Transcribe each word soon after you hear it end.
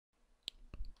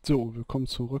So, willkommen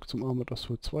zurück zum Arma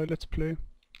 2 Let's Play.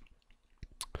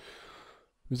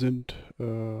 Wir sind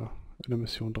in der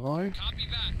Mission 3. Copy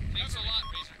that. Thanks a lot,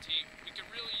 Razor Team. We could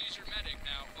really use your medic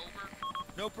now. Over.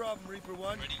 No problem, Reaper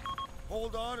 1. Ready?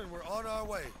 Hold on and we're on our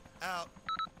way. Out.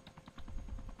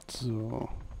 So,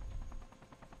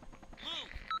 Move.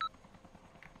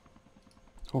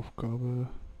 Aufgabe.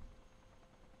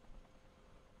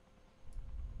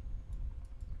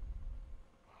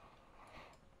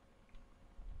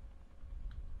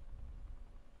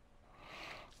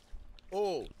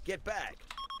 Oh, get back.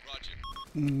 Roger.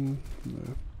 Nö.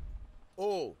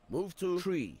 Oh, move to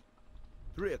tree.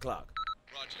 3 o'clock.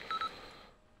 Roger.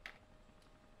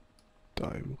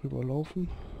 Da eben rüberlaufen.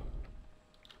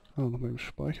 Ah, nochmal eben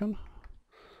speichern.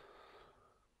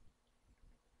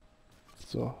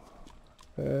 So.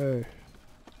 Hey.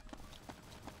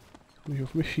 Nicht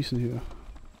auf mich schießen hier.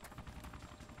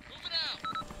 Move it out.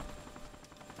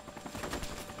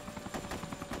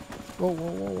 Wow,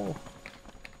 wow, wow, wow.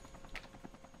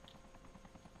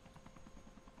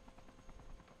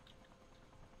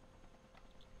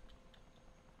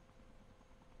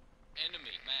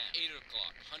 Enemy, man. 8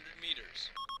 o'clock. 100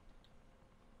 meters.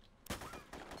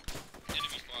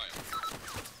 Enemy file.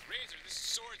 Razor, this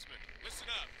is Swordsman. Listen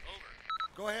up. Over.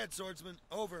 Go ahead, Swordsman.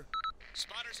 Over.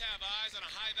 Spotters have eyes on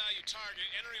a high-value target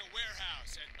entering a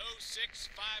warehouse at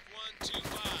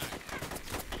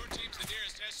 065125. Your team's the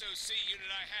nearest SOC unit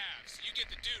I have, so you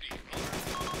get the duty.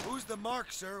 Over. Who's the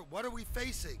mark, sir? What are we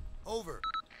facing? Over.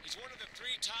 He's one of the 3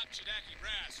 top Chidaki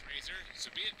brass, Razor,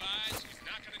 so be advised he's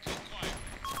not gonna come quiet.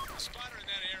 The spotter in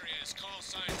that area is call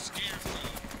sign Scarecrow.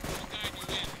 He'll guide you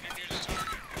in when you're near the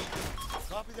target.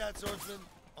 Over. Copy that, Swordsman.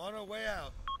 On our way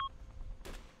out.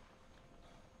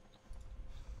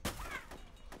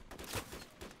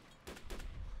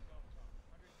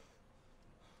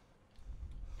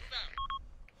 Move out.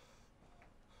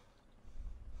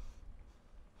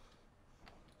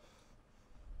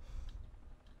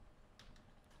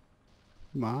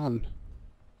 Mann.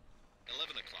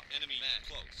 11 o'clock. Enemy man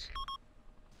close.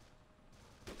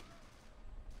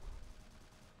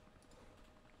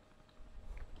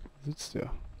 Sitzt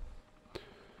der?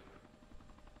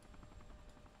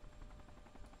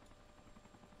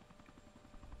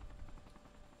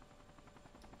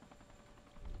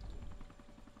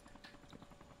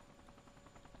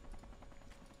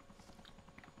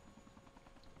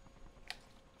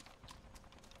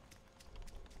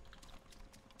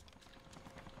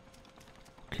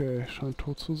 Okay, scheint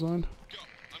tot zu sein. Go.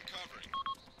 I'm covering.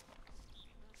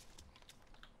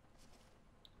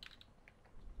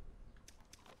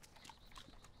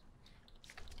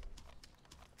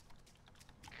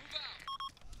 Move out.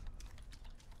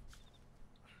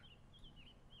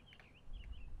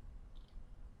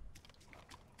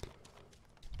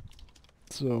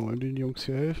 So, wollen den Jungs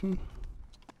hier helfen?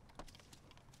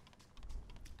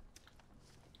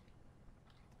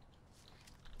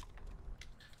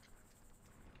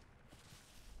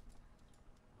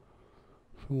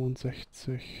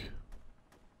 Fünfundsechzig.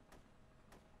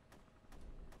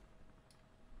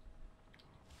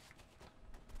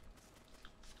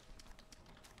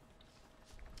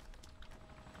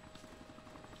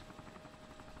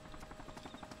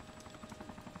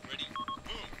 Ready. Move.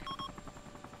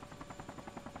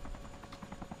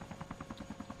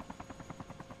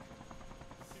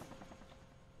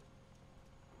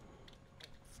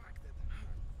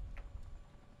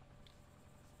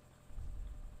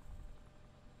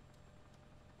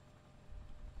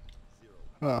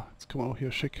 Ah, jetzt kann man auch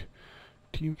hier schick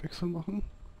Teamwechsel machen.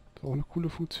 Ist auch eine coole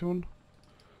Funktion.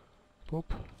 Bob.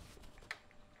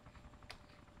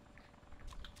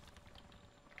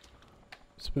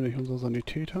 Jetzt bin ich unser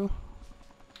Sanitäter.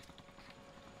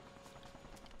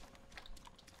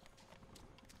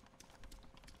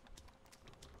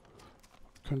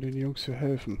 Kann den Jungs hier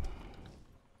helfen.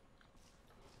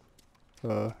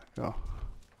 Ja.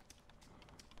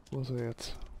 Wo ist er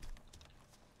jetzt?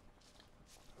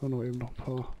 Ja, noch eben noch ein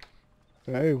paar.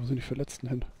 Ey, wo sind die Verletzten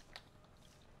hin?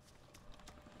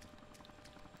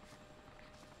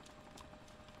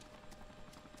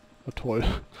 Na toll.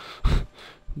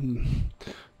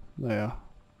 Naja.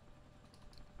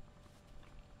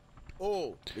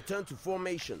 Oh, return to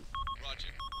formation. Roger.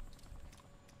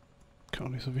 Kann auch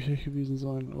nicht so wichtig gewesen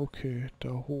sein. Okay, da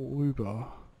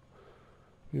rüber.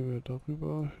 Gehen wir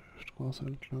darüber. Straße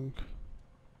entlang.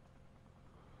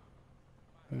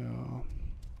 Ja.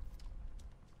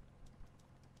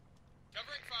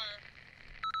 Covering fire.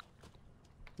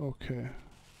 Okay.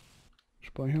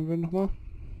 Speichern wir nochmal.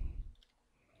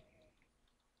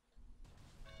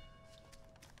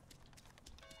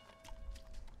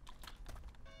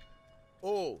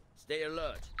 Oh, stay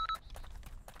alert.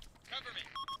 Cover me.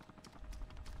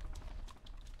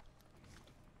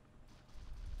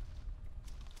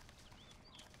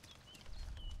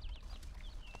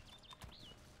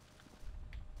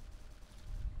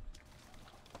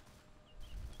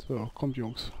 So, kommt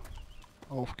Jungs.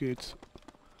 Auf geht's.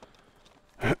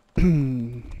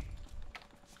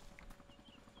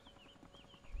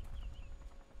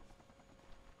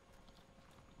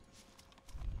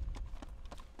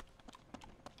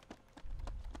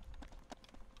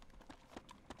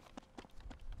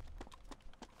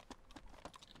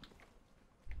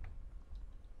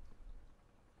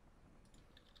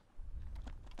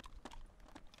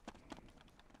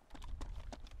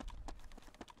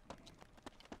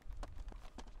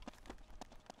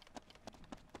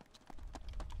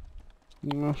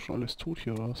 Ja, schon alles tot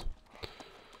hier was.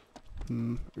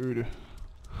 Öde.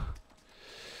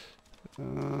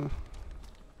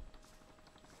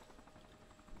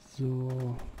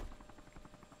 So.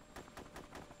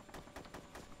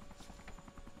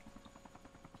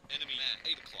 Enemy at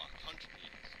 8 o'clock, 100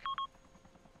 meters.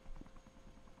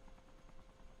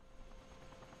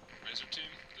 Razor team,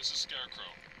 this is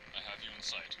Scarecrow. I have you in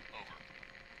sight. Over.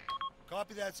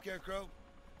 Copy that, Scarecrow.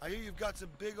 I hear you've got some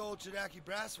big old Chedaki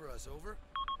brass for us, over.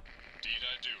 Indeed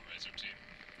I do, Razor team.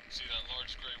 See that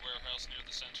large gray warehouse near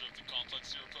the center of the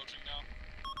complex you're approaching now?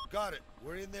 Got it.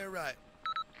 We're in there right.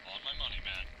 On my money,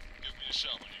 man. Give me a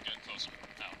shout when you get closer.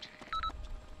 Out.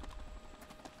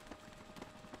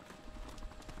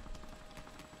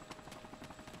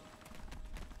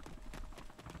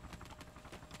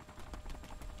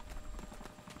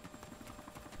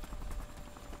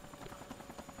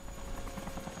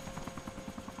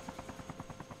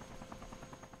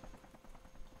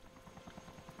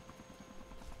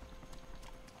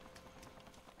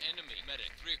 Enemy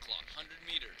medic, 3 o'clock, 100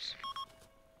 meters.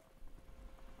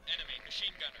 Enemy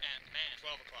machine gunner and man,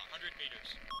 12 o'clock, 100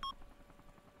 meters.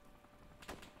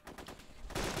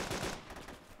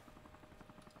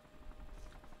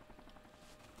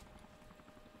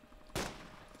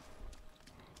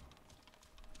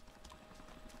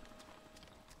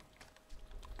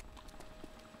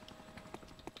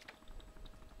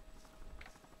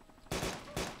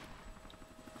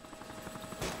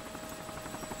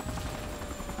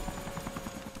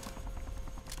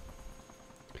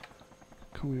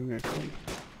 Komm, Junge, komm.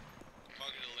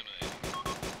 Target eliminated.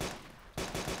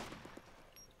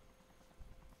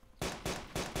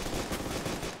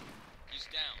 He's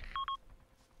down.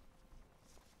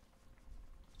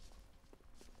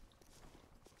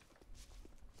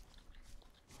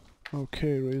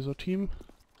 Okay, Razor Team.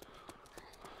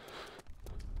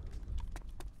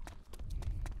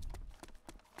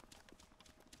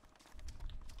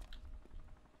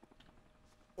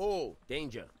 Oh,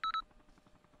 danger.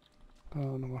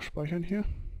 Nochmal speichern hier.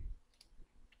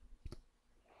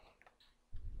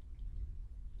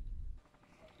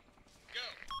 Go.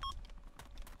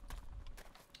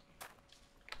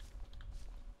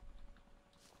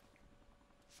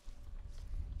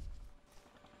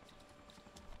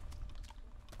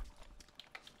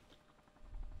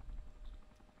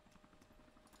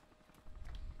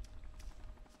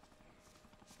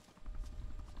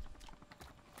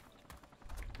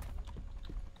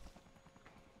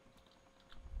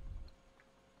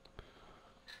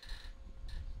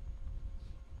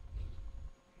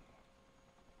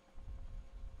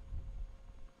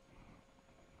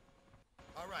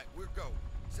 All right, we're go.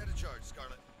 Set a charge,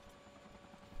 Scarlet.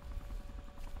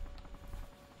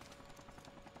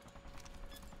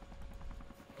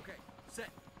 Okay, set.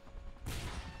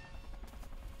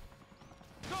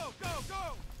 Go, go,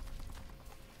 go!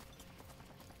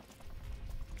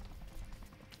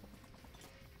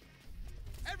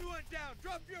 Everyone down,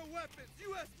 drop your weapons!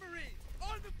 U.S. Marines,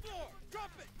 on the floor! Drop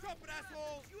it,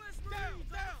 assholes! U.S. Marines,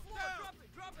 down, on the floor! down!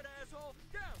 Drop it, asshole!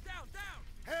 Down, down, down!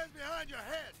 Hands behind your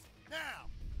heads, now!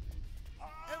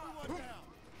 Everyone down!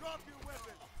 Drop your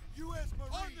weapons! U.S.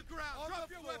 Marines! On the ground, on drop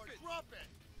the your floor. weapons. Drop it!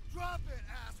 Drop it,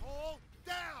 asshole!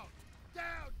 Down!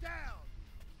 Down, down!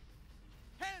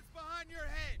 Hands behind your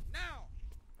head, now!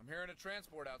 I'm hearing a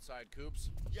transport outside, Coops.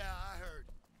 Yeah, I heard.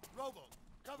 Robo,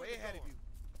 cover Way the ahead door. of you.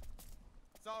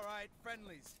 It's all right,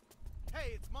 friendlies.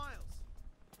 Hey, it's Miles.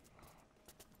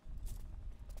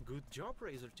 Good job,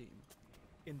 Razor Team.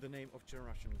 In the name of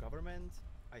Chernarus government,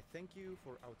 I thank you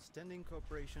for outstanding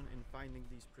cooperation in finding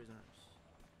these prisoners.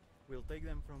 We'll take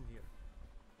them from here.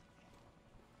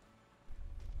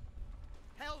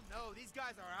 Hell no, these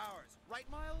guys are ours. Right,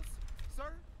 Miles?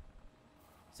 Sir?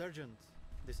 Sergeant,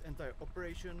 this entire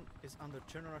operation is under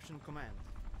Chernarus command.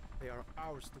 They are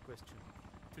ours to question.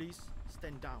 Please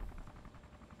stand down.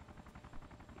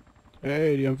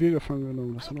 Ey, die haben wir gefangen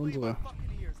genommen. Das sind unsere.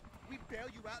 We bail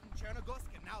you out in Chernarus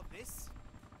and now this?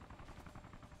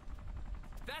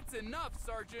 That's enough,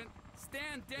 Sergeant.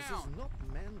 Stand This down. is not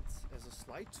meant as a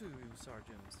slight to you,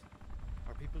 Sergeant.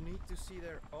 Our people need to see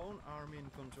their own army in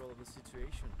control of the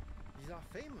situation. These are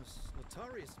famous,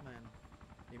 notorious men.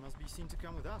 They must be seen to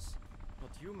come with us,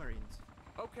 not you, Marines.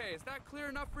 Okay, is that clear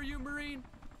enough for you, Marine?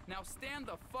 Now stand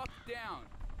the fuck down.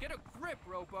 Get a grip,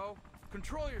 Robo.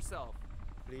 Control yourself.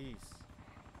 Please.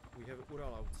 We have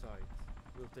Ural outside.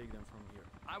 We'll take them from here.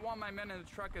 I want my men in the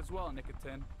truck as well,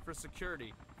 Nikitin. For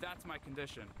security. That's my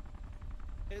condition.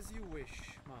 As you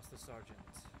wish, Master Sergeant.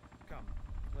 Come,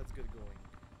 let's get going.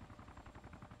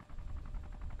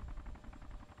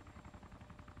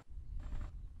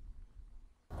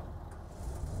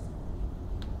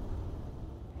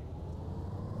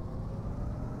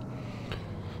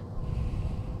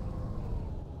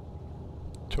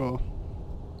 Tja.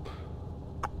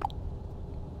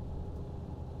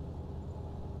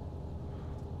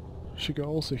 Schicke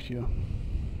Aussicht hier.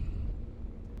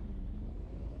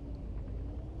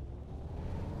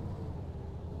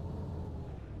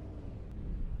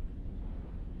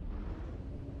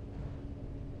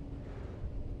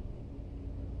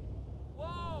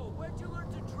 Whoa, where'd you learn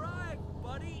to drive,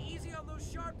 buddy? Easy on those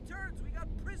sharp turns. We got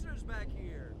prisoners back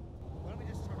here. Why don't we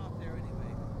just turn off there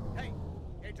anyway?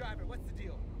 Hey driver, what's the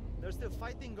deal? There's still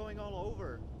fighting going all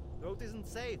over. The road isn't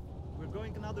safe. We're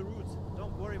going another route.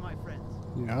 Don't worry, my friends.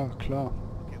 Ja, klar.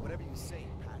 Okay, whatever you say,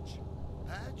 Patch.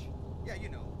 Patch? Yeah, you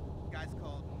know, guy's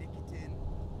called Nikitin.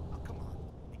 Oh, come on.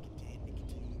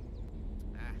 Nikitin.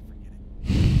 Ah, forget it.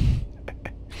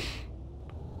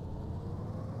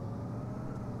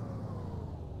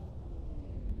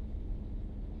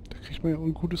 Da kriegt man ja auch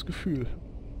ein gutes Gefühl,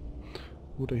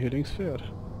 wo der hier links fährt.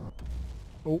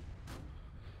 Oh.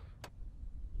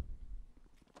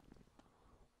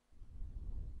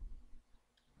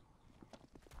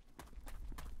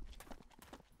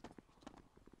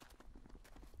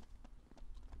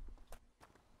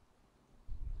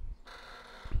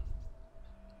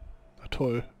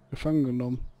 Toll, gefangen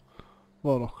genommen.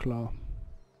 War doch klar.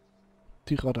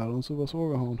 Die Ratte hat uns übers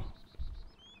Ohr gehauen.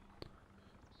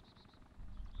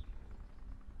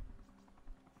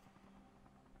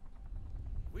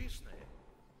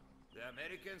 The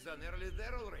Americans are nearly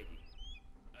there already.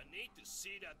 I need to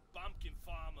see that pumpkin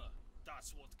farmer.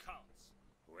 That's what counts.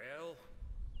 Well,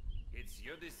 it's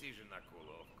your decision,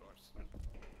 Akula, of course.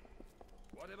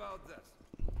 What about this?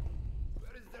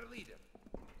 Where is their leader?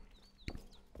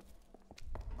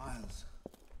 Miles.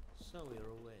 So you're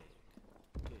awake.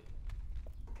 Good.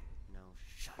 Now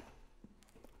shut up.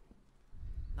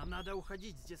 Нам надо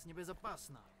уходить, здесь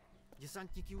небезопасно.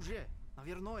 Десантники уже,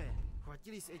 наверное,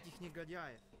 хватились этих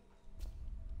негодяев.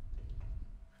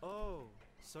 Oh,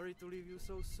 sorry to leave you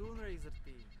so soon, Razor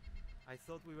Team. I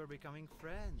thought we were becoming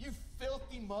friends. You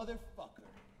filthy motherfucker.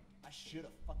 I should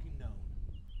have fucking known.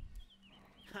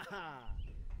 Haha.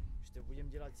 Что будем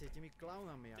делать с этими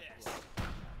клоунами, Akula?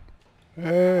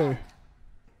 Hey,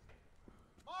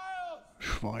 Miles!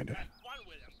 Schweine. One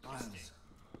with them, Christy.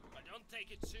 But don't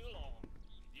take it too long.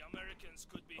 The Americans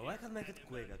could be... Oh, I can make it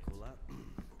quick, Akula.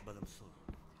 But I'm sorry.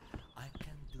 I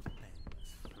can do things.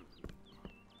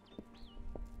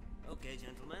 Okay,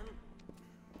 gentlemen.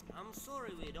 I'm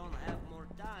sorry we don't have more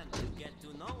time to get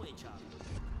to know each other.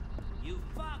 You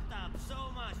fucked up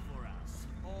so much for us.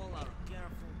 All our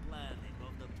careful planning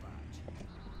of the patch.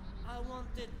 I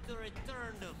wanted to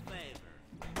return the favor.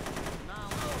 Now...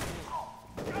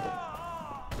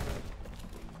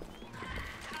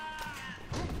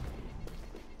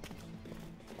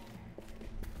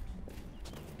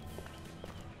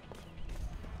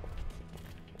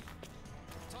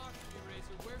 Talk to me,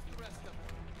 Razor. Where's the rest of them?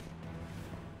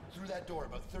 Through that door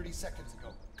about 30 seconds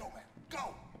ago. Go, man.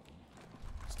 Go!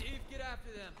 Steve, get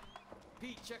after them.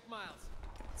 Pete, check Miles.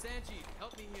 Sanjeev,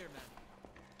 help me here, man.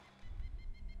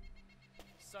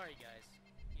 Sorry, guys.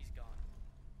 He's gone.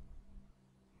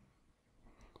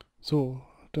 So,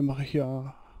 dann mache ich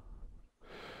ja...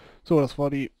 So, das war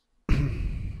die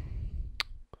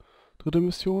dritte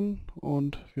Mission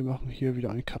und wir machen hier wieder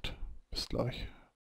einen Cut. Bis gleich.